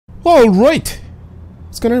Alright!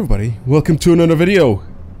 What's going on, everybody? Welcome to another video.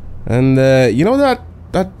 And you know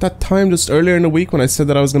that time just earlier in the week when I said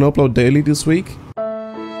that I was going to upload daily this week?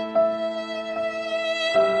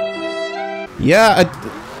 Yeah,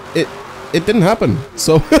 it didn't happen.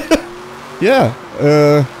 So, yeah,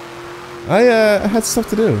 I had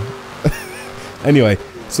stuff to do. Anyway,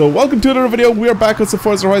 so welcome to another video. We are back with some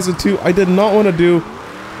Forza Horizon 2. I did not want to do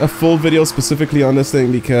a full video specifically on this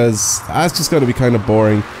thing because that's just going to be kind of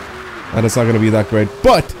boring. And it's not going to be that great,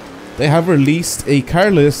 but they have released a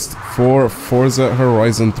car list for Forza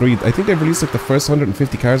Horizon 3. I think they've released like the first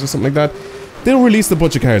 150 cars or something like that. They released a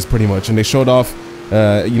bunch of cars pretty much, and they showed off,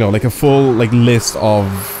 you know, like a full like list of,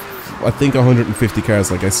 I think 150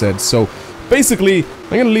 cars, like I said. So basically, I'm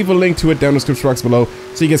going to leave a link to it down in the description box below,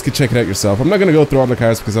 so you guys can check it out yourself. I'm not going to go through all the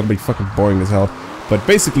cars because that'll be fucking boring as hell. But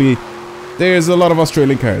basically, there's a lot of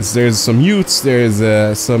Australian cars. There's some Utes,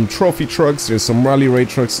 there's some trophy trucks, there's some rally raid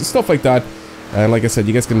trucks, stuff like that. And like I said,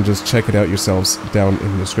 you guys can just check it out yourselves down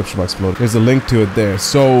in the description box below. There's a link to it there.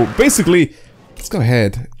 So basically, let's go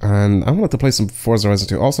ahead. And I wanted to play some Forza Horizon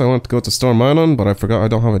 2. Also, I wanted to go to Storm Island, but I forgot I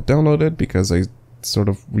don't have it downloaded because I sort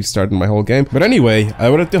of restarted my whole game. But anyway, I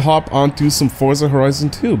wanted to hop onto some Forza Horizon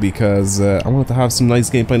 2 because I wanted to have some nice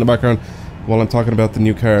gameplay in the background while I'm talking about the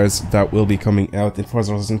new cars that will be coming out in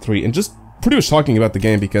Forza Horizon 3. And just pretty much talking about the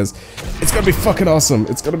game because it's gonna be fucking awesome.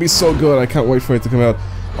 It's gonna be so good. I can't wait for it to come out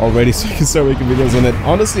already so I can start making videos on it.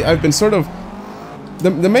 Honestly, I've been sort of the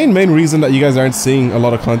main reason that you guys aren't seeing a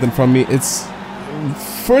lot of content from me. It's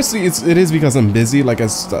firstly it is because I'm busy. Like I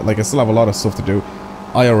still have a lot of stuff to do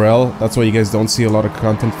IRL. That's why you guys don't see a lot of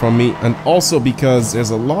content from me, and also because there's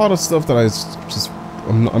a lot of stuff that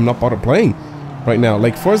I'm not bothered playing right now.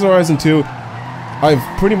 Like Forza Horizon 2.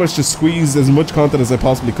 I've pretty much just squeezed as much content as I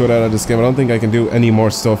possibly could out of this game. I don't think I can do any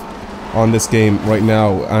more stuff on this game right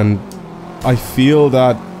now, and I feel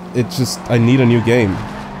that I need a new game.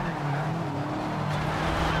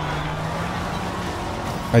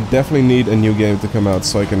 I definitely need a new game to come out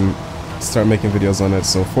so I can start making videos on it.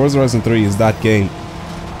 So Forza Horizon 3 is that game.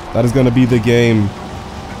 That is gonna be the game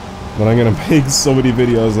that I'm gonna make so many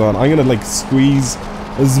videos on. I'm gonna like squeeze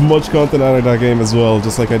as much content out of that game as well,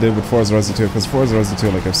 just like I did with Forza Horizon 2, because Forza Horizon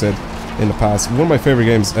 2, like I've said in the past, one of my favorite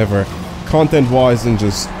games ever, content-wise and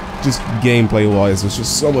just gameplay-wise. It was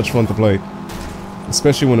just so much fun to play,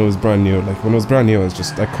 especially when it was brand new. Like when it was brand new, I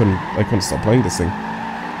couldn't stop playing this thing.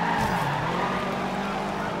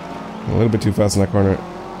 A little bit too fast in that corner.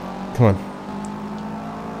 Come on.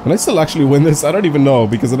 Can I still actually win this? I don't even know,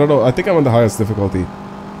 because I don't know. I think I'm on the highest difficulty,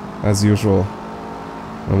 as usual.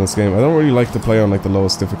 On this game. I don't really like to play on like the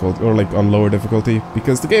lowest difficulty, or like on lower difficulty,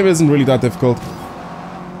 because the game isn't really that difficult,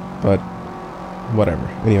 but whatever.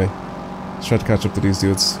 Anyway, let's try to catch up to these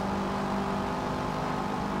dudes.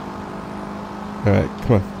 Alright,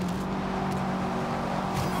 come on.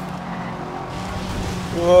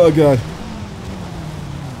 Oh god.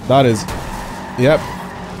 That is... Yep.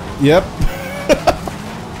 Yep.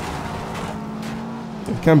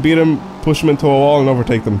 If you can't beat them, push them into a wall and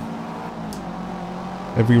overtake them.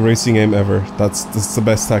 Every racing game ever. That's the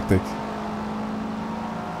best tactic.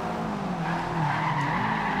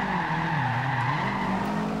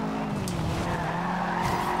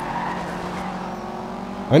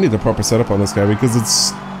 I need a proper setup on this guy because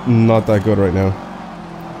it's not that good right now.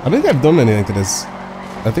 I don't think I've done anything to this.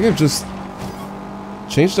 I think I've just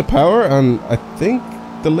changed the power and I think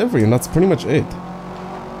delivery, and that's pretty much it.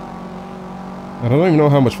 I don't even know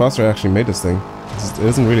how much faster I actually made this thing. It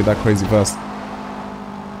isn't really that crazy fast.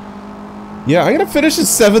 Yeah, I'm gonna finish in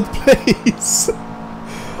 7th place.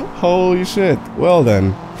 Holy shit. Well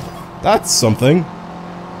then, that's something.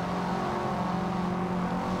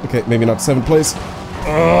 Okay, maybe not 7th place.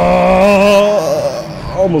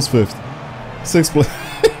 Almost 5th. 6th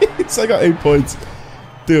place. I got 8 points.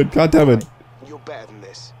 Dude, goddammit. You're better than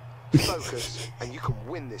this. Focus, and you can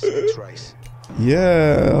win this next race.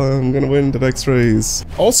 Yeah, I'm gonna win the next race.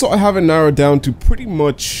 Also, I have it narrowed down to pretty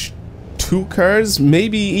much 2 cars,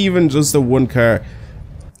 maybe even just the 1 car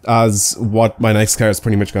as what my next car is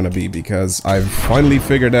pretty much gonna be, because I've finally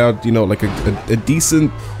figured out, you know, like a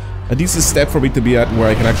decent step for me to be at where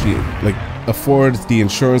I can actually like afford the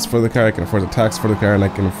insurance for the car, I can afford the tax for the car, and I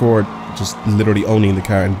can afford just literally owning the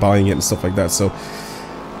car and buying it and stuff like that. So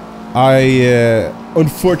I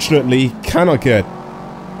unfortunately cannot get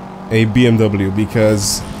a BMW,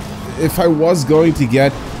 because if I was going to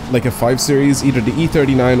get like a 5 Series, either the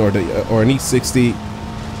E39 or an E60,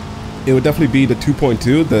 it would definitely be the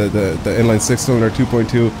 2.2, the inline 6-cylinder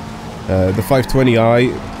 2.2, the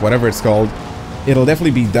 520i, whatever it's called. It'll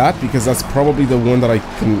definitely be that, because that's probably the one that I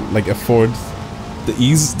can like afford the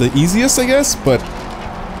easiest, I guess. But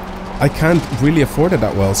I can't really afford it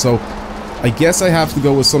that well, so I guess I have to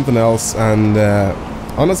go with something else, and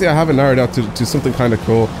honestly I haven't narrowed out to something kind of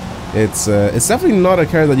cool. It's definitely not a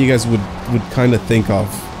car that you guys would kind of think of,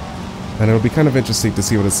 and it'll be kind of interesting to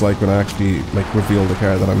see what it's like when I actually like reveal the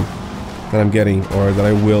car that I'm getting, or that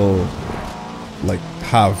I will like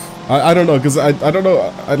have. I don't know, because I don't know,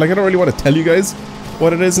 I don't really want to tell you guys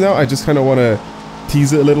what it is now. I just kind of want to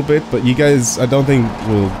tease it a little bit, but you guys I don't think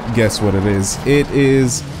will guess what it is. It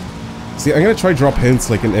is, see, I'm gonna try drop hints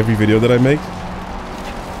like in every video that I make.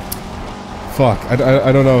 Fuck,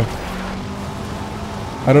 I don't know.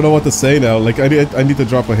 I don't know what to say now. Like I need to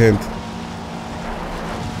drop a hint.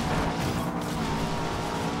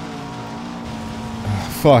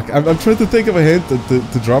 Fuck, I'm trying to think of a hint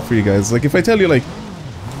to drop for you guys. Like if I tell you like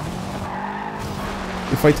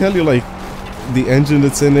the engine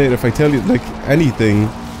that's in it, if I tell you like anything,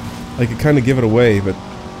 I could kind of give it away, but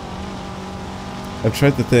I'm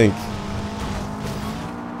trying to think.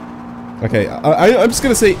 Okay, I'm just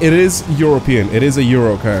gonna say it is European. It is a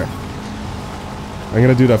Euro car. I'm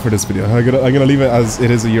gonna do that for this video. I'm gonna leave it as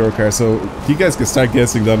it is a Euro car, so you guys can start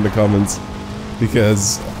guessing down in the comments.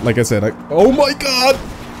 Because, like I said, oh my god!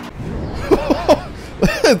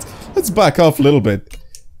 let's back off a little bit.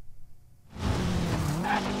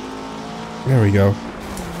 There we go.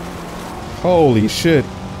 Holy shit.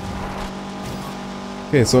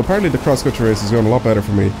 Okay, so apparently the cross-country race is going a lot better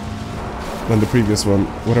for me than the previous one,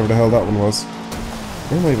 whatever the hell that one was.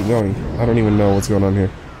 Where am I even going? I don't even know what's going on here.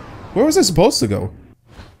 Where was I supposed to go?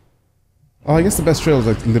 Oh, I guess the best trail is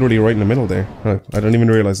like literally right in the middle there. Huh, I didn't even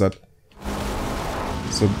realize that.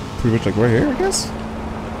 So pretty much like right here, I guess?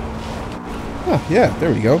 Ah, yeah,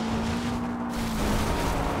 there we go.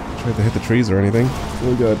 Tried to hit the trees or anything.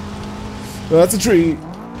 Oh god. Oh, that's a tree!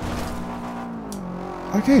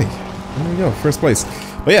 Okay, there we go, first place.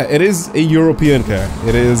 But yeah, it is a European car.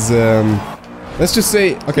 It is, let's just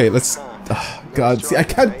say, okay, let's, oh god, see, I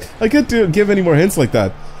can't give any more hints like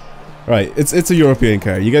that. Right, it's a European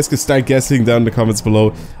car. You guys can start guessing down in the comments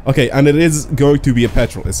below. Okay, and it is going to be a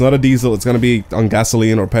petrol. It's not a diesel. It's going to be on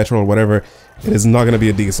gasoline or petrol or whatever. It is not going to be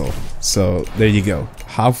a diesel. So, there you go.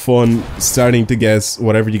 Have fun starting to guess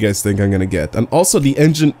whatever you guys think I'm going to get. And also, the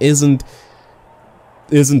engine isn't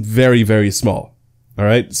very, very small.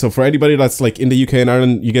 Alright, so for anybody that's like in the UK and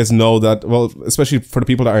Ireland, you guys know that, well, especially for the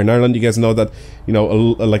people that are in Ireland, you guys know that, you know,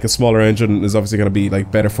 like a smaller engine is obviously going to be like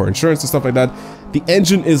better for insurance and stuff like that. The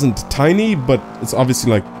engine isn't tiny, but it's obviously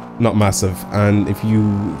like not massive. And if you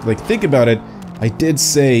like think about it, I did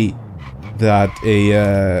say that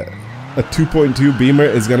a 2.2 Beamer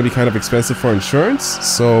is going to be kind of expensive for insurance.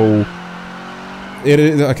 So it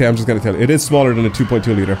is, okay, I'm just going to tell you, it is smaller than a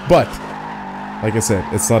 2.2 liter, but like I said,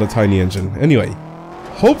 it's not a tiny engine. Anyway,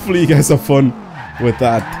 hopefully you guys have fun with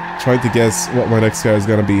that, trying to guess what my next car is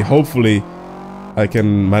going to be. Hopefully I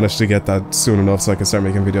can manage to get that soon enough so I can start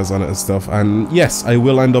making videos on it and stuff. And yes, I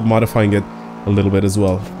will end up modifying it a little bit as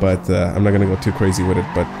well, but I'm not going to go too crazy with it,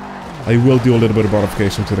 but I will do a little bit of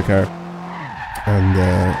modification to the car. And,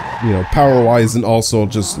 you know, power-wise and also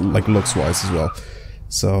just, like, looks-wise as well.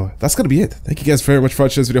 So, that's going to be it. Thank you guys very much for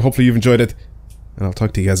watching this video. Hopefully you've enjoyed it. And I'll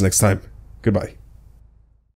talk to you guys next time. Goodbye.